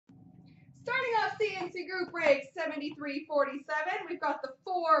Starting off CNC Group Break 7347, we've got the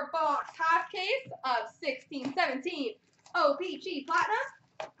 4-box half case of 1617 OPC Platinum.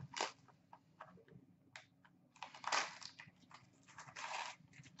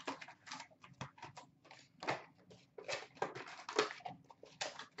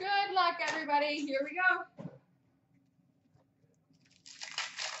 Good luck, everybody. Here we go.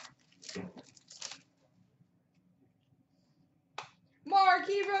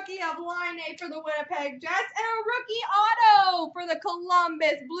 Marquee rookie of Line A for the Winnipeg Jets, and a rookie auto for the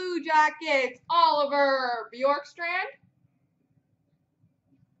Columbus Blue Jackets, Oliver Bjorkstrand.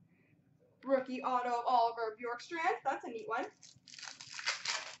 Rookie auto of Oliver Bjorkstrand. That's a neat one.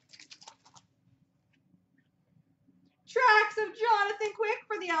 Tracks of Jonathan Quick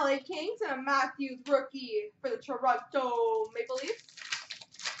for the LA Kings, and a Matthews rookie for the Toronto Maple Leafs.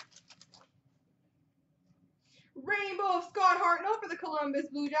 Rainbow of Scott Hartnell for the Columbus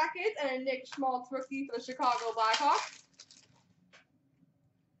Blue Jackets, and a Nick Schmaltz rookie for the Chicago Blackhawks.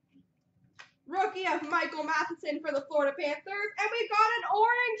 Rookie of Michael Matheson for the Florida Panthers, and we got an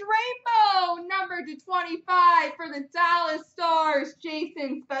orange rainbow, number /25 for the Dallas Stars,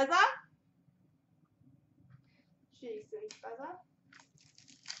 Jason Spezza.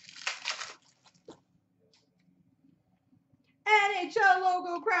 NHL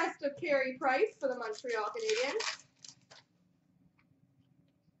logo crest of Carey Price for the Montreal Canadiens.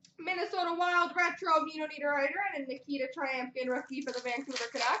 Minnesota Wild retro of Nino Niederreiter, and a Nikita Triumphant rookie for the Vancouver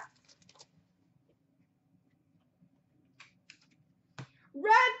Canucks.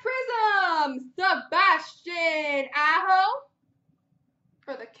 Red Prism, Sebastian Aho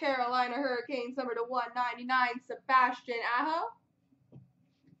for the Carolina Hurricanes, number /199, Sebastian Aho.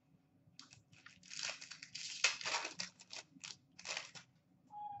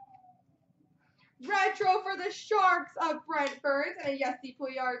 Retro for the Sharks of Brentford, and a Jesse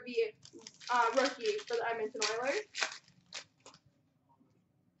Puljujarvi rookie for the Edmonton Oilers.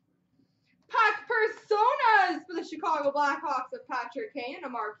 Pack Personas for the Chicago Blackhawks of Patrick Kane, and a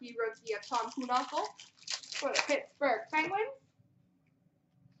marquee rookie of Tom Kuhnhackl for the Pittsburgh Penguins.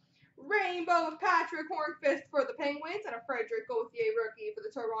 Rainbow of Patrick Hornqvist for the Penguins, and a Frederick Gauthier rookie for the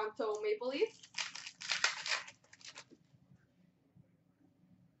Toronto Maple Leafs.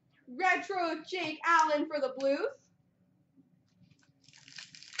 Retro of Jake Allen for the Blues.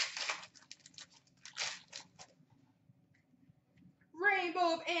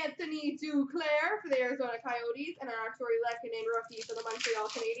 Rainbow of Anthony Duclair for the Arizona Coyotes, and an Arturi Lehkonen rookie for the Montreal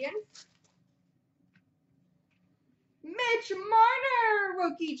Canadiens. Mitch Marner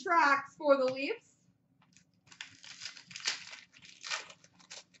rookie tracks for the Leafs.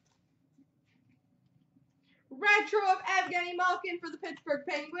 Retro of Evgeny Malkin for the Pittsburgh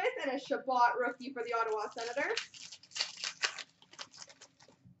Penguins, and a Shabbat rookie for the Ottawa Senators.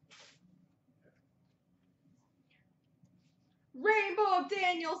 Rainbow of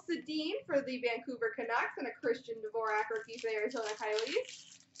Daniel Sedin for the Vancouver Canucks, and a Christian Dvorak rookie for the Arizona Coyotes.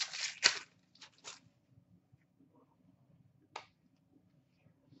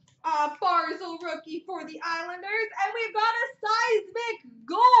 Barzal rookie for the Islanders, and we've got a seismic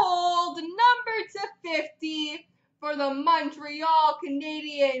gold number /50 for the Montreal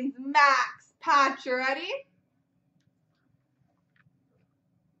Canadiens, Max Pacioretty.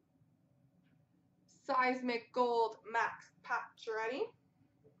 Seismic gold, Max Pacioretty.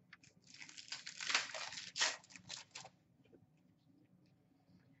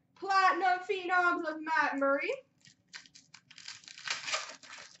 Platinum Phenoms of Matt Murray.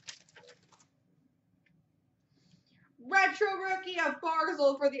 Retro rookie of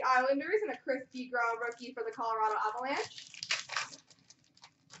Barzal for the Islanders, and a Chris DeGrom rookie for the Colorado Avalanche.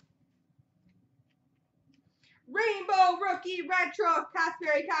 Rainbow rookie retro of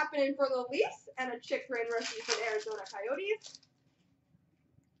Kasperi Kapanen for the Leafs, and a Chychrun rookie for the Arizona Coyotes.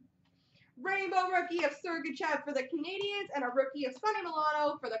 Rainbow rookie of Sergachev for the Canadiens, and a rookie of Sonny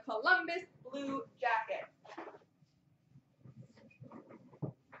Milano for the Columbus Blue Jackets.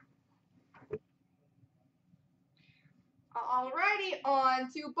 Alrighty, on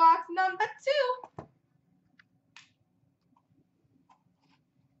to box number 2.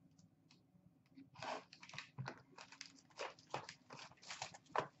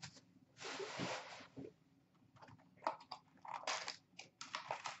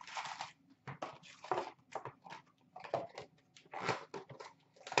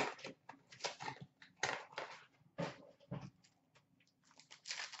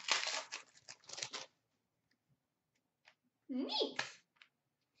 Neat.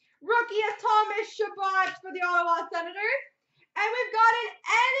 Rookie of Thomas Shabbat for the Ottawa Senators. And we've got an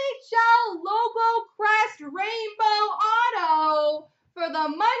NHL logo crest rainbow auto For the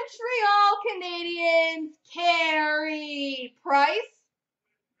Montreal Canadiens, Carey Price.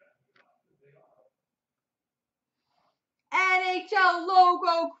 NHL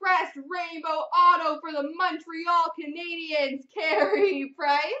logo crest rainbow auto for the Montreal Canadiens, Carey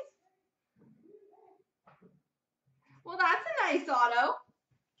Price. Well, that's a nice auto.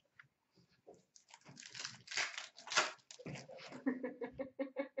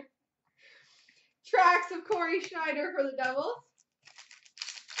 Tracks of Corey Schneider for the Devils.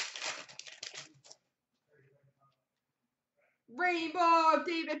 Rainbow of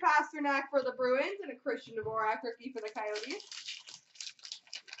David Pastrnak for the Bruins and a Christian Dvorak rookie for the Coyotes.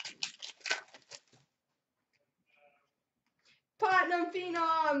 Platinum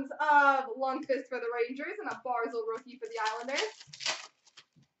Phenoms of Lundqvist for the Rangers and a Barzal rookie for the Islanders.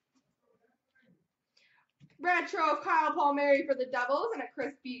 Retro of Kyle Palmieri for the Devils and a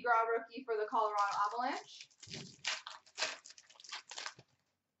Chris Beagraw rookie for the Colorado Avalanche.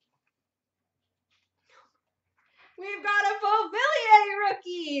 We've got a Beauvillier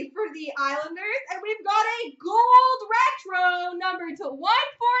rookie for the Islanders, and we've got a gold retro number to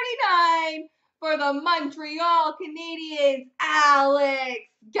 149 for the Montreal Canadiens, Alex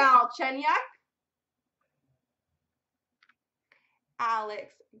Galchenyuk.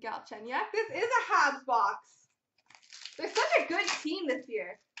 This is a Habs box. They're such a good team this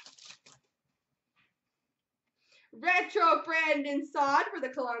year. Retro Brandon Saad for the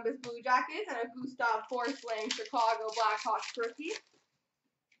Columbus Blue Jackets and a Gustav Forsling Chicago Blackhawks rookie.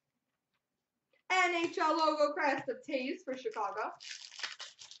 NHL logo crest of Taves for Chicago.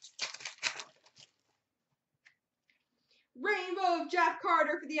 Rainbow of Jeff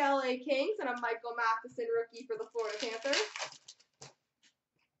Carter for the LA Kings and a Michael Matheson rookie for the Florida Panthers.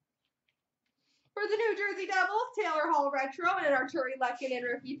 For the New Jersey Devils, Taylor Hall retro and an Arturi Lehkonen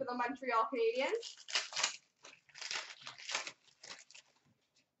rookie for the Montreal Canadiens.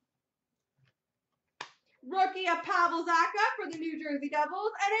 Rookie of Pavel Zacha for the New Jersey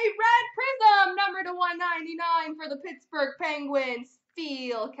Devils and a red prism number to 199 for the Pittsburgh Penguins,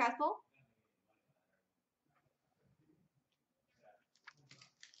 Phil Kessel.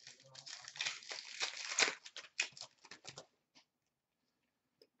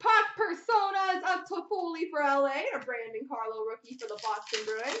 Puck personas of Toffoli for LA and a Brandon Carlo rookie for the Boston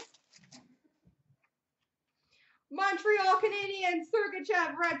Bruins. Montreal Canadiens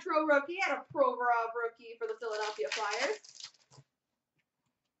Sergachev retro rookie and a Provorov rookie for the Philadelphia Flyers.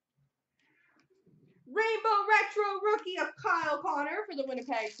 Rainbow retro rookie of Kyle Connor for the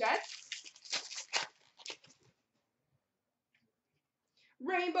Winnipeg Jets.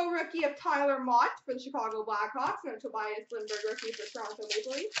 Rainbow rookie of Tyler Mott for the Chicago Blackhawks and a Tobias Lindbergh rookie for Toronto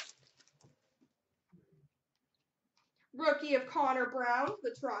Maple Leafs. Rookie of Connor Brown for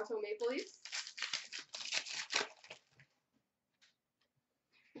the Toronto Maple Leafs.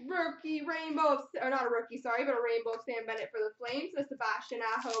 Rookie rainbow of, or not a rookie, sorry, but a rainbow of Sam Bennett for the Flames and a Sebastian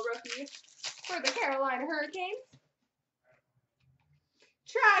Aho rookie for the Carolina Hurricanes.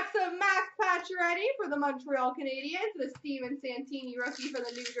 Tracks of Max Pacioretty for the Montreal Canadiens and a Steven Santini rookie for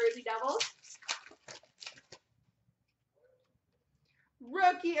the New Jersey Devils.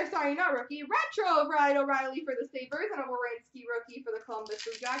 Retro of Ryan O'Reilly for the Sabres and a Werenski rookie for the Columbus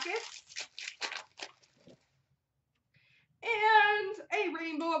Blue Jackets. And a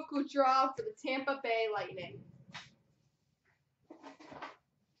rainbow of Kucherov for the Tampa Bay Lightning.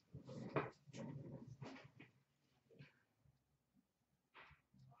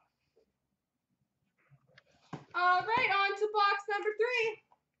 All right, on to box number 3.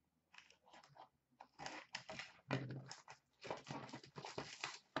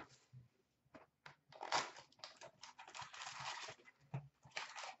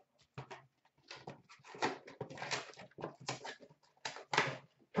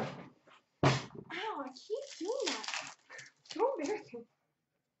 Ow, I keep doing that. So embarrassing.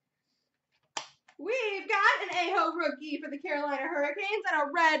 We've got an Aho rookie for the Carolina Hurricanes and a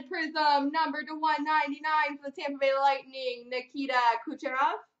red prism number to 199 for the Tampa Bay Lightning, Nikita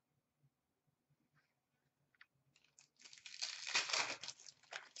Kucherov.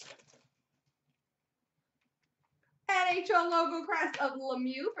 NHL logo crest of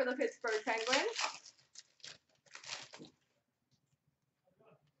Lemieux for the Pittsburgh Penguins.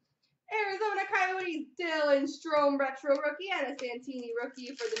 Arizona Coyotes Dylan Strome retro rookie and a Santini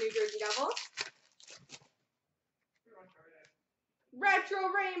rookie for the New Jersey Devils. Retro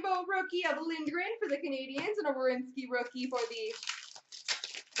rainbow rookie of Lindgren for the Canadiens and a Werenski rookie for the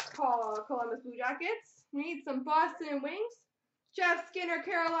Columbus Blue Jackets. We need some Boston Wings. Jeff Skinner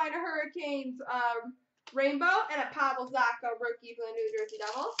Carolina Hurricanes rainbow and a Pavel Zacha rookie for the New Jersey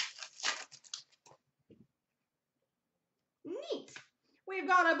Devils. Neat. We've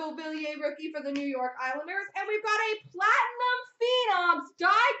got a Beauvillier rookie for the New York Islanders. And we've got a Platinum Phenoms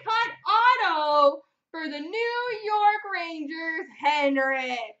die-cut auto for the New York Rangers,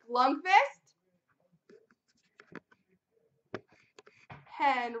 Henrik Lundqvist.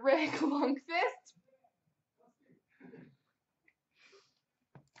 Henrik Lundqvist.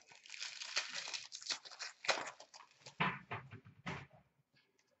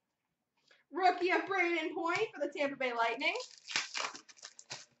 Rookie of Braden Point for the Tampa Bay Lightning.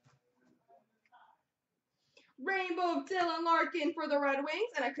 Rainbow of Dylan Larkin for the Red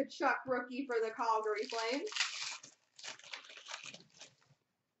Wings, and a Kachuk rookie for the Calgary Flames.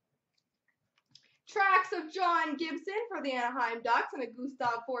 Tracks of John Gibson for the Anaheim Ducks, and a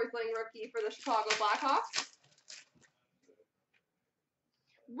Gustav Forsling rookie for the Chicago Blackhawks.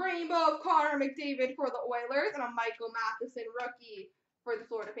 Rainbow of Connor McDavid for the Oilers, and a Michael Matheson rookie for the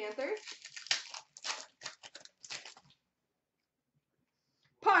Florida Panthers.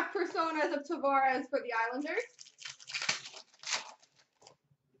 Puck personas of Tavares for the Islanders.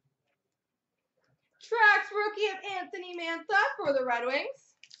 Tracks rookie of Anthony Mantha for the Red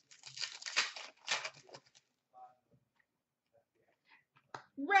Wings.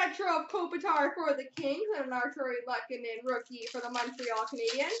 Retro of Kopitar for the Kings, and an Arturi Lehkonen rookie for the Montreal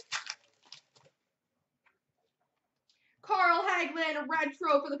Canadiens. Carl Hagelin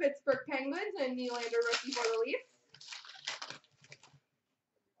retro for the Pittsburgh Penguins, and Nylander rookie for the Leafs.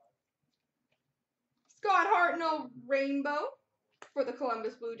 Scott Hartnell rainbow for the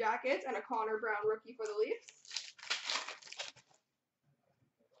Columbus Blue Jackets, and a Connor Brown rookie for the Leafs.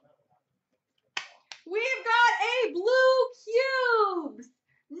 We've got a Blue Cubes,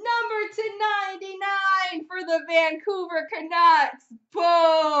 number /99 for the Vancouver Canucks,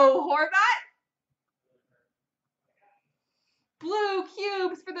 Bo Horvat. Blue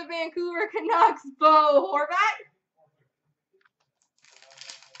Cubes for the Vancouver Canucks, Bo Horvat.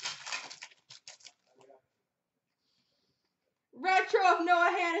 Retro of Noah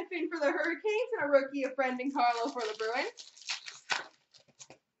Hannafin for the Hurricanes, and a rookie of Brendan Carlo for the Bruins.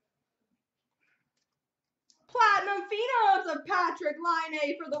 Platinum Phenoms of Patrick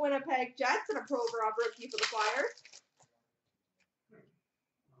Laine for the Winnipeg Jets, and a Provorov rookie for the Flyers.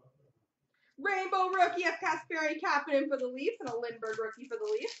 Rainbow rookie of Kasperi Kapanen for the Leafs, and a Lindbergh rookie for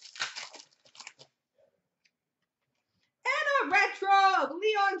the Leafs. And a retro of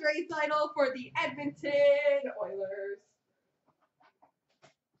Leon Draisaitl for the Edmonton Oilers.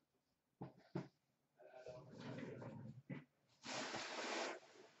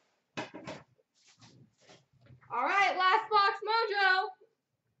 All right, last box mojo.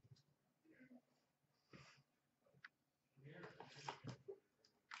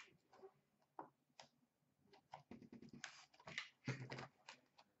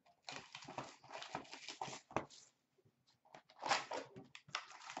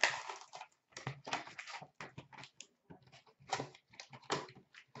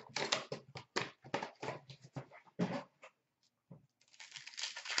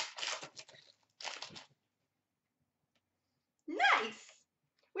 Nice.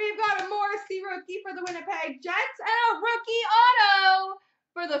 We've got a Morrissey rookie for the Winnipeg Jets, and a rookie auto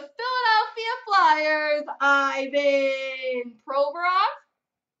for the Philadelphia Flyers, Ivan Provorov.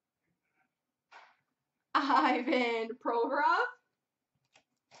 Ivan Provorov.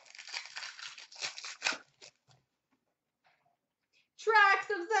 Tracks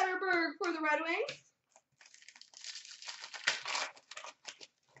of Zetterberg for the Red Wings.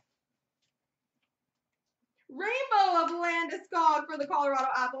 Rainbow of Landeskog for the Colorado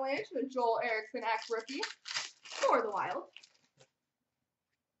Avalanche, the Joel Eriksson X rookie for the Wild.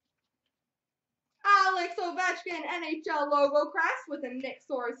 Alex Ovechkin NHL logo crest with a Nick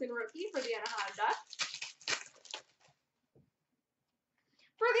Sorensen rookie for the Anaheim Ducks.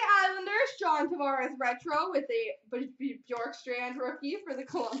 For the Islanders, John Tavares retro with a Bjorkstrand rookie for the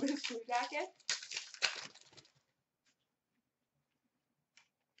Columbus Blue Jackets.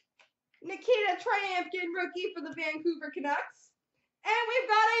 Nikita Triamkin rookie for the Vancouver Canucks. And we've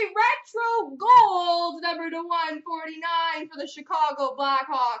got a retro gold, number /149 for the Chicago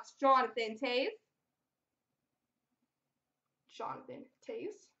Blackhawks, Jonathan Toews. Jonathan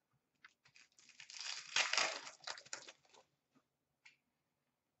Toews.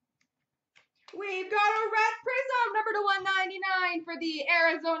 We've got a red prism, number /199 for the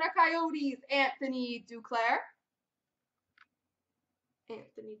Arizona Coyotes, Anthony Duclair.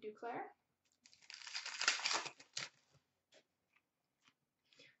 Anthony Duclair.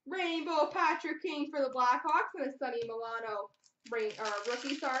 Rainbow Patrick Kane for the Blackhawks, and a Sonny Milano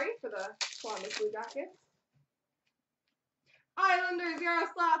rookie, for the Columbus Blue Jackets. Islanders,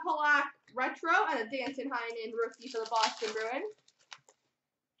 Yaroslav Halak retro, and a Danton Heinen rookie for the Boston Bruins.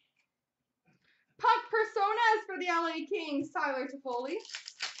 for the LA Kings, Tyler Toffoli.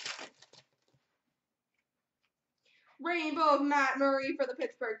 Rainbow of Matt Murray for the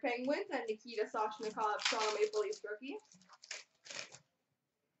Pittsburgh Penguins and Nikita Soshnikov, Toronto Maple Leafs rookie.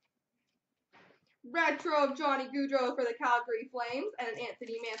 Retro of Johnny Gaudreau for the Calgary Flames and an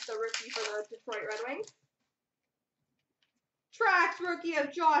Anthony Mantha rookie for the Detroit Red Wings. Tracks rookie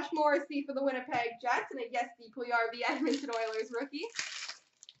of Josh Morrissey for the Winnipeg Jets and a Yesty Puljujarvi Edmonton Oilers rookie.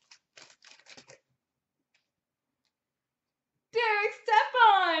 Derek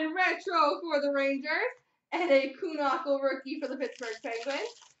Stepan retro for the Rangers and a Kuhnhackl rookie for the Pittsburgh Penguins.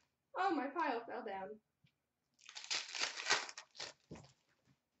 Oh, my pile fell down.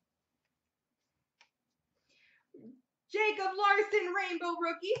 Jacob Larson rainbow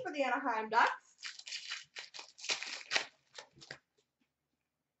rookie for the Anaheim Ducks.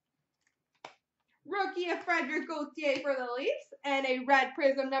 Rookie of Frederick Gauthier for the Leafs and a red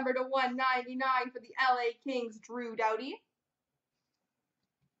prism number to 199 for the LA Kings, Drew Doughty.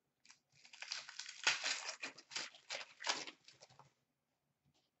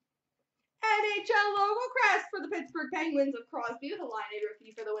 NHL logo crest for the Pittsburgh Penguins of Crosby with a line-A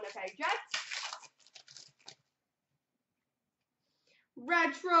rookie for the Winnipeg Jets.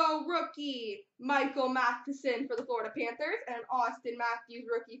 Retro rookie Michael Matheson for the Florida Panthers and an Austin Matthews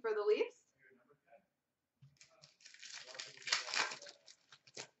rookie for the Leafs.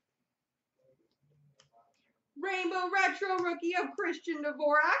 Rainbow retro rookie of Christian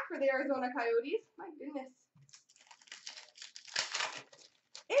Dvorak for the Arizona Coyotes. My goodness.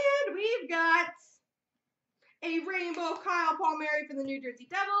 And we've got a rainbow of Kyle Palmieri for the New Jersey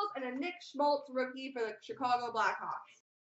Devils and a Nick Schmaltz rookie for the Chicago Blackhawks.